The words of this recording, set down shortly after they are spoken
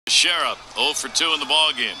Teixeira 0 for 2 in the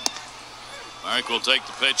ball game. Mark will take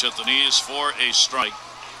the pitch at the knees for a strike.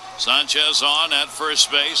 Sanchez on at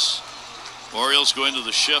first base. Orioles go into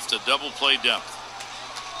the shift at double play depth.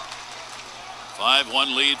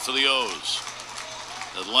 5-1 lead for the O's.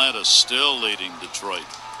 Atlanta still leading Detroit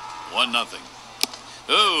 1-0.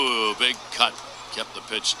 Ooh, big cut, kept the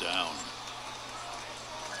pitch down.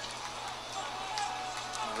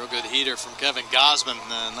 Real good heater from Kevin Gausman.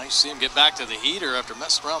 Nice to see him get back to the heater after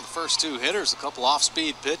messing around the first two hitters. A couple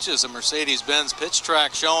off-speed pitches. A Mercedes-Benz pitch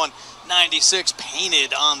track showing 96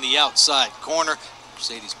 painted on the outside corner.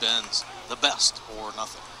 Mercedes-Benz, the best or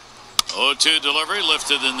nothing. 0-2 delivery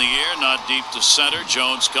lifted in the air, not deep to center.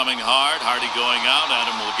 Jones coming hard. Hardy going out.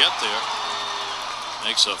 Adam will get there.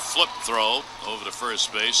 Makes a flip throw over to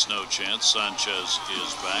first base. No chance. Sanchez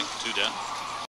is back. 2 down.